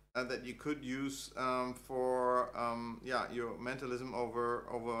information that you could use for your mentalism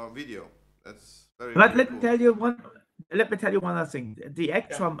over video. That's very. But really let me tell you one other thing. The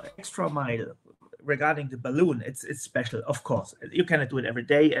extra mile regarding the balloon, it's special, of course. You cannot do it every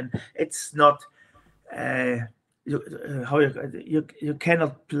day, and it's not you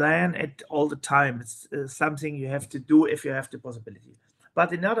cannot plan it all the time. It's something you have to do if you have the possibility.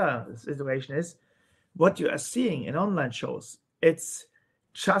 But another situation is what you are seeing in online shows. It's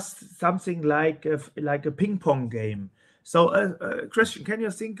just something like a ping pong game. So, Christian, can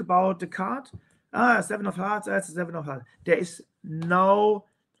you think about the card? Seven of Hearts. That's a Seven of Hearts. There is no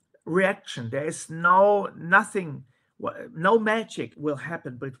reaction. There is nothing. No magic will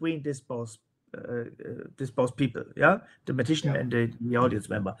happen between these both people, the magician and the audience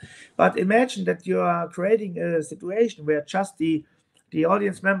member. But imagine that you are creating a situation where just the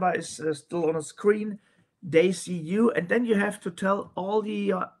audience member is still on a screen. They see you, and then you have to tell all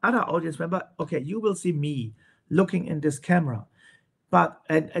the other audience member, okay, you will see me looking in this camera, but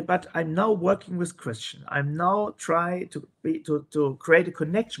I'm now working with Christian. I'm now trying to create a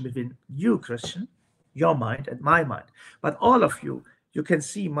connection between you, Christian, your mind, and my mind. But all of you can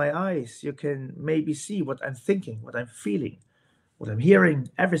see my eyes. You can maybe see what I'm thinking, what I'm feeling, what I'm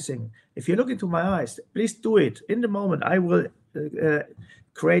hearing, everything. If you look into my eyes, please do it in the moment. I will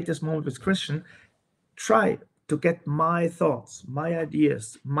create this moment with Christian. Try to get my thoughts, my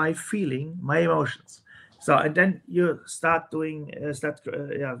ideas, my feeling, my emotions. So, and then you start doing,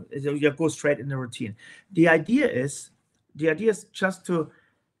 you go straight in the routine. The idea is just to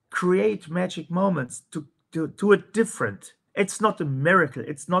create magic moments, to do it different. It's not a miracle.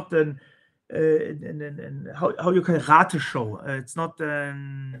 It's not how you call it, Rate show. It's not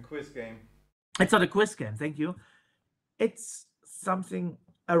A quiz game. It's not a quiz game. Thank you. It's something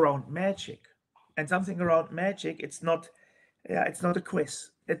around magic, and something around magic. It's not a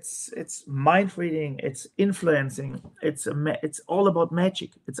quiz. It's mind reading. It's influencing. It's all about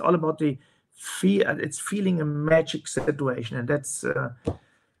magic. It's all about the feel. It's feeling a magic situation, and that's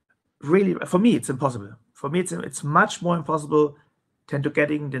really, for me, it's impossible. For me, it's much more impossible than to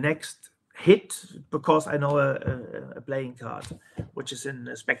getting the next hit, because I know a playing card, which is in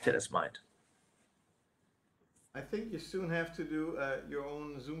a spectator's mind. I think you soon have to do your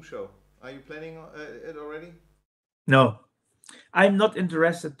own Zoom show. Are you planning it already? No, I'm not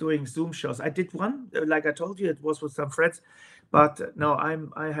interested doing Zoom shows. I did one, like I told you, it was with some friends, but no,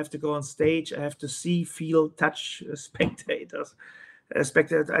 I have to go on stage. I have to see, feel, touch spectators.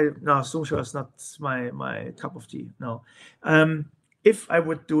 No, Zoom show is not my cup of tea. No, if I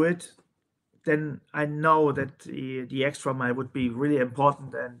would do it, then I know that the extra mile would be really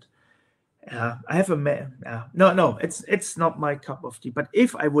important, and I have no, it's not my cup of tea. But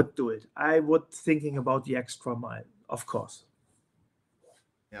if I would do it, I would thinking about the extra mile, of course.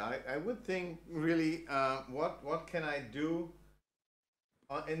 Yeah, I would think really, what can I do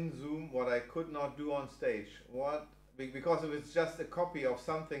in Zoom what I could not do on stage? Because if it's just a copy of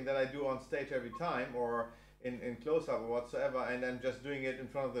something that I do on stage every time, or in close-up or whatsoever, and I'm just doing it in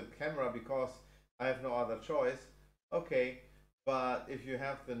front of the camera because I have no other choice, okay. But if you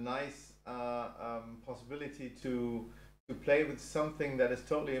have the nice possibility to play with something that is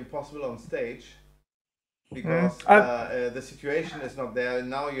totally impossible on stage, because the situation is not there, and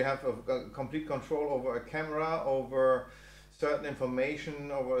now you have a complete control over a camera, over certain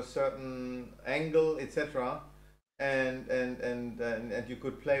information, over a certain angle, etc., and you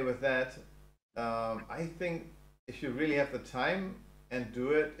could play with that. I think if you really have the time and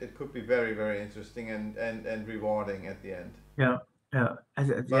do it, it could be very, very interesting and rewarding at the end. Yeah.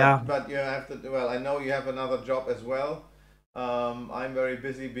 But you have to. Well, I know you have another job as well. I'm very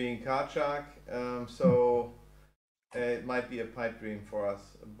busy being card shark, so it might be a pipe dream for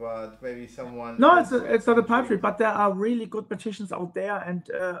us. But maybe someone. No, it's not a pipe dream. But there are really good magicians out there, and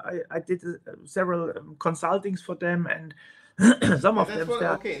I did several consultings for them, and some of them.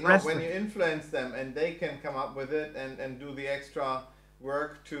 When you influence them and they can come up with it and do the extra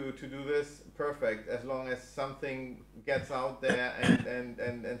work to do this, perfect, as long as something gets out there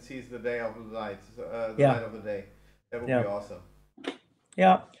and sees the day of the light, light of the day. That would be awesome.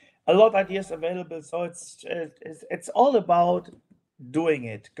 Yeah, a lot of ideas available, so it's all about doing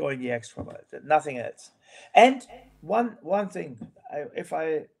it, going the extra mile, nothing else. And one thing, if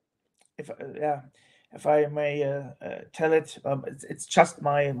I may tell it, it's just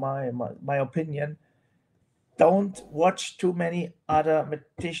my opinion. Don't watch too many other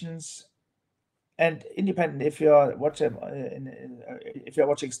magicians, and independent. If you're watching if you're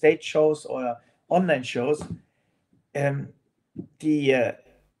watching stage shows or online shows, in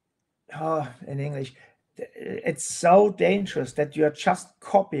English, it's so dangerous that you are just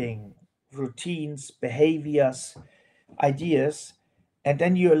copying routines, behaviors, ideas, and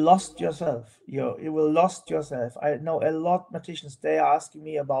then you lost yourself. You will lost yourself. I know a lot of magicians. They are asking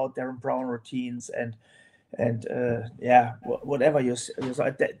me about their Brown routines and whatever you saw,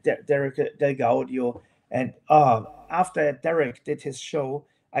 Derek Del Gaudio, and after Derek did his show,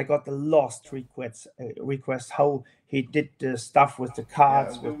 I got the lost request how he did the stuff with the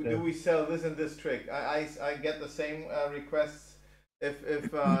cards. Do we sell this and this trick? I get the same requests if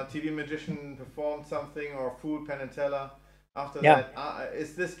TV magician performed something or fooled Penn and Teller. After that,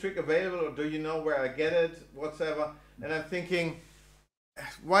 is this trick available, or do you know where I get it, whatsoever? And I'm thinking,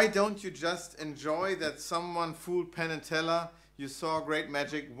 why don't you just enjoy that someone fooled Penn and Teller? You saw great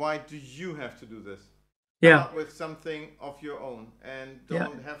magic. Why do you have to do this? Come up with something of your own, and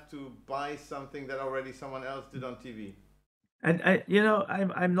don't have to buy something that already someone else did on TV. And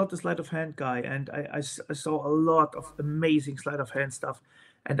I'm not a sleight of hand guy, and I saw a lot of amazing sleight of hand stuff,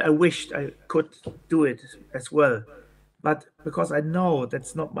 and I wished I could do it as well. But because I know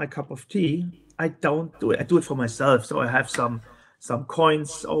that's not my cup of tea, I don't do it. I do it for myself. So I have some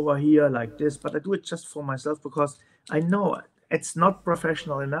coins over here like this, but I do it just for myself because I know it's not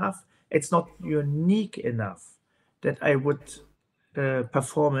professional enough. It's not unique enough that I would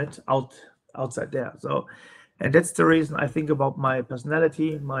perform it outside there. So, and that's the reason I think about my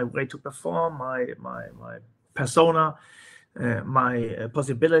personality, my way to perform, my persona, my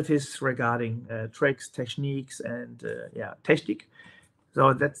possibilities regarding tricks, techniques, and technique.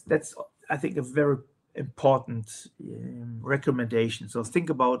 So that's I think a very important recommendation. So think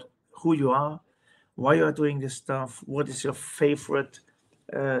about who you are, why you are doing this stuff, what is your favorite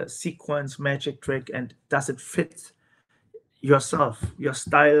sequence, magic trick, and does it fit yourself, your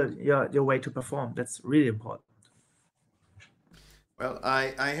style, your way to perform? That's really important. Well,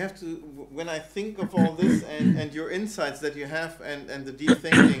 I have to, when I think of all this and your insights that you have and the deep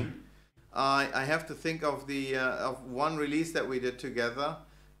thinking, I have to think of the of one release that we did together.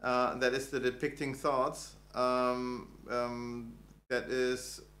 That is the Depicting Thoughts. That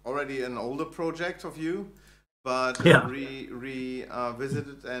is already an older project of you, but Yeah.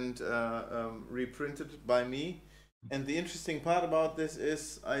 revisited and reprinted by me. And the interesting part about this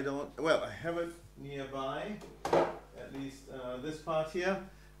is I have it nearby, at least this part here.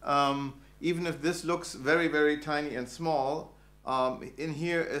 Even if this looks very, very tiny and small, in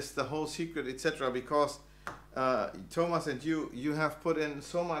here is the whole secret, etc. Because Thomas and you have put in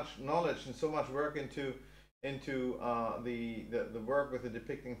so much knowledge and so much work into the work with the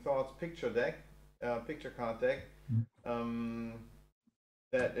Depicting Thoughts picture card deck.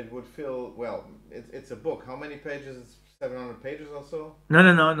 That it would fill, well, it's a book. How many pages? It's 700 pages or so?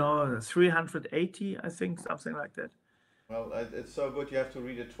 No. 380, I think, something like that. Well, it's so good you have to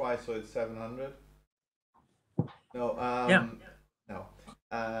read it twice, so it's 700. No, Yeah. no.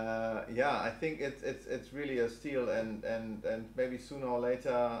 I think it's really a steal, and maybe sooner or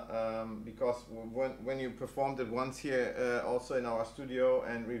later, because when you performed it once here, also in our studio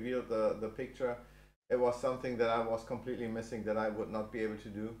and revealed the picture, it was something that I was completely missing that I would not be able to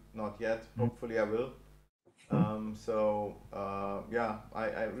do, not yet. Hopefully I will. I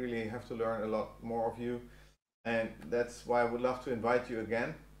really have to learn a lot more of you, and that's why I would love to invite you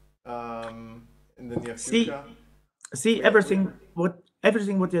again in the near future. See everything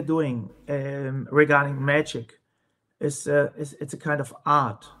what you're doing regarding magic is it's a kind of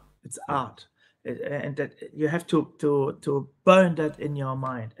art. It's art. And that you have to burn that in your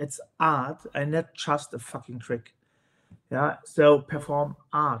mind. It's art and not just a fucking trick. Yeah. So perform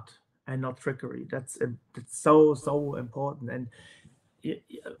art and not trickery. That's so important. And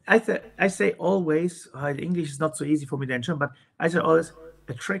I say always, English is not so easy for me to mention, but I say always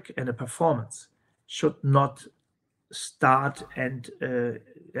a trick and a performance should not start and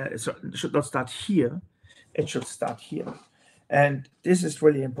should not start here. It should start here. And this is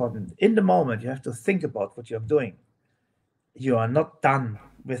really important. In the moment, you have to think about what you're doing. You are not done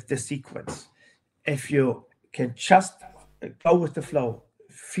with the sequence. If you can just go with the flow,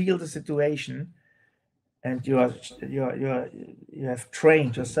 feel the situation, and you have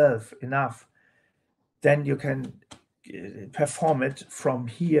trained yourself enough, then you can perform it from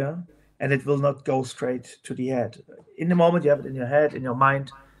here, and it will not go straight to the head. In the moment, you have it in your head, in your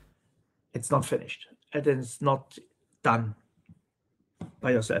mind. It's not finished, and then it's not done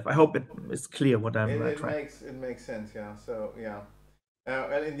by yourself. I hope it is clear what I'm trying. It makes sense, yeah. So yeah.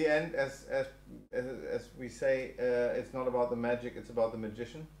 Well, in the end, as we say, it's not about the magic; it's about the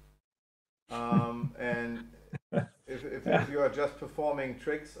magician. And if you are just performing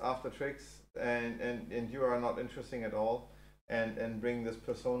tricks after tricks, and you are not interesting at all, and bring this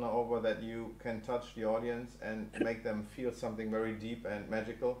persona over that you can touch the audience and make them feel something very deep and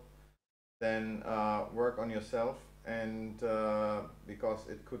magical, then work on yourself, and because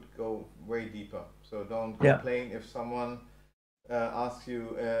it could go way deeper. So don't complain if someone asks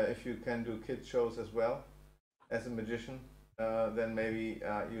you if you can do kids shows as well as a magician. Then maybe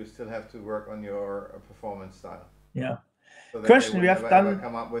you still have to work on your performance style. Yeah. So that Question they we would have never done. ever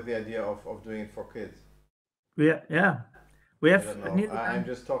come up with the idea of doing it for kids. We have. I'm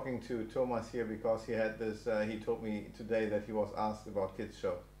just talking to Thomas here because he had this. He told me today that he was asked about kids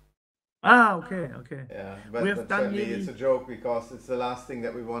show. Okay. Yeah, but certainly it's a joke because it's the last thing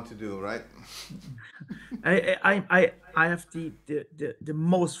that we want to do, right? I have the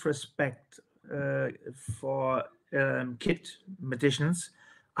most respect for kid magicians.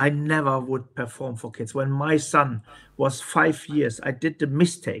 I never would perform for kids. When my son was 5 years, I did the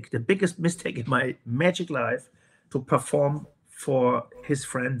biggest mistake in my magic life, to perform for his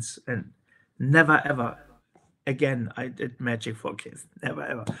friends, and never ever again I did magic for kids. Never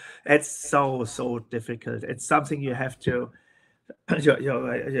ever. It's so difficult. It's something you have to zieh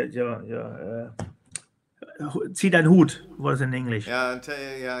deinen Hut was in English.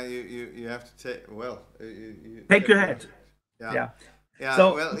 Yeah, you have to take. Well, take your hat. Yeah.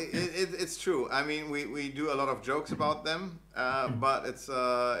 So, well, it's true. I mean, we do a lot of jokes about them, but it's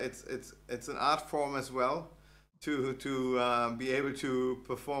an art form as well, to be able to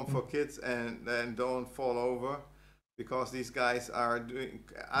perform for kids and don't fall over, because these guys are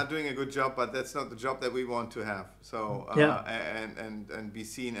doing a good job, but that's not the job that we want to have. So and be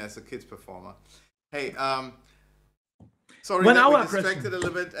seen as a kids performer. Hey, sorry 1 that we hour distracted question. a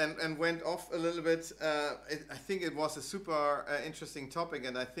little bit and went off a little bit. I think it was a super interesting topic,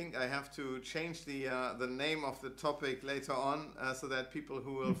 and I think I have to change the name of the topic later on so that people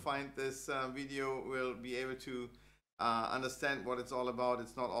who will find this video will be able to understand what it's all about.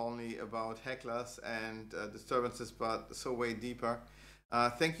 It's not only about hecklers and disturbances, but so way deeper.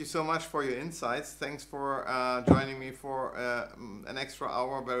 Thank you so much for your insights. Thanks for joining me for an extra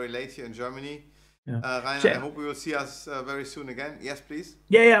hour very late here in Germany. Yeah. Rainer, I hope we will see us very soon again. Yes, please.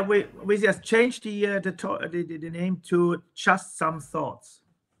 Yeah. We just changed the name to Just Some Thoughts.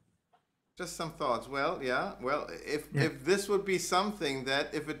 Just some thoughts. Well, yeah. Well, if this would be something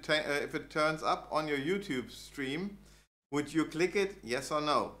that if it turns up on your YouTube stream, would you click it? Yes or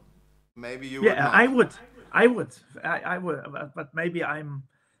no? Maybe you would not. I would. I would, but maybe I'm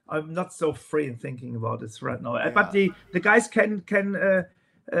not so free in thinking about this right now. But the guys can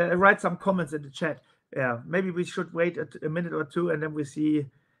write some comments in the chat. Yeah, maybe we should wait a minute or two and then we see.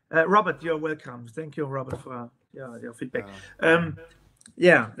 Robert, you're welcome. Thank you, Robert, for your feedback.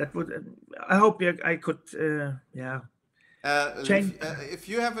 That would. I hope I could. Change. If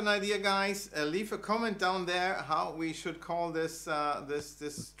you have an idea, guys, leave a comment down there how we should call this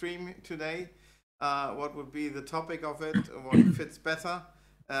this stream today. What would be the topic of it? What fits better?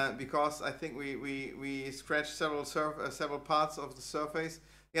 Because I think we scratched several parts of the surface.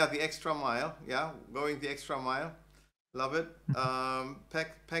 Yeah, the extra mile. Yeah, going the extra mile. Love it.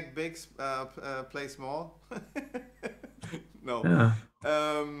 Pack big, play small. No.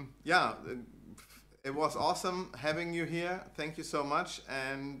 Yeah. It was awesome having you here. Thank you so much,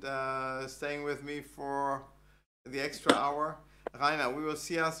 and staying with me for the extra hour. Rainer, we will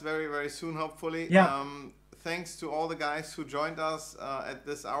see us very, very soon, hopefully. Yeah. Thanks to all the guys who joined us at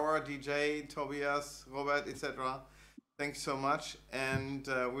this hour, DJ, Tobias, Robert, etc. Thanks so much, and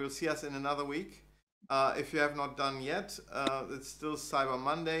we'll see us in another week. If you have not done yet, it's still Cyber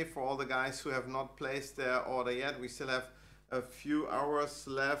Monday for all the guys who have not placed their order yet. We still have a few hours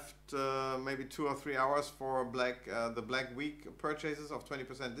left, maybe 2 or 3 hours for the Black Week purchases of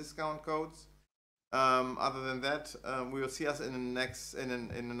 20% discount codes. Other than that, we will see us in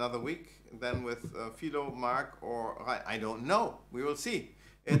another week. Then with Philo, Mark, or I don't know. We will see.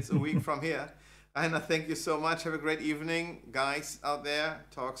 It's a week from here. Rainer, thank you so much. Have a great evening, guys out there.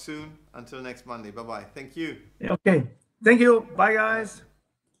 Talk soon. Until next Monday. Bye bye. Thank you. Okay. Thank you. Bye, guys.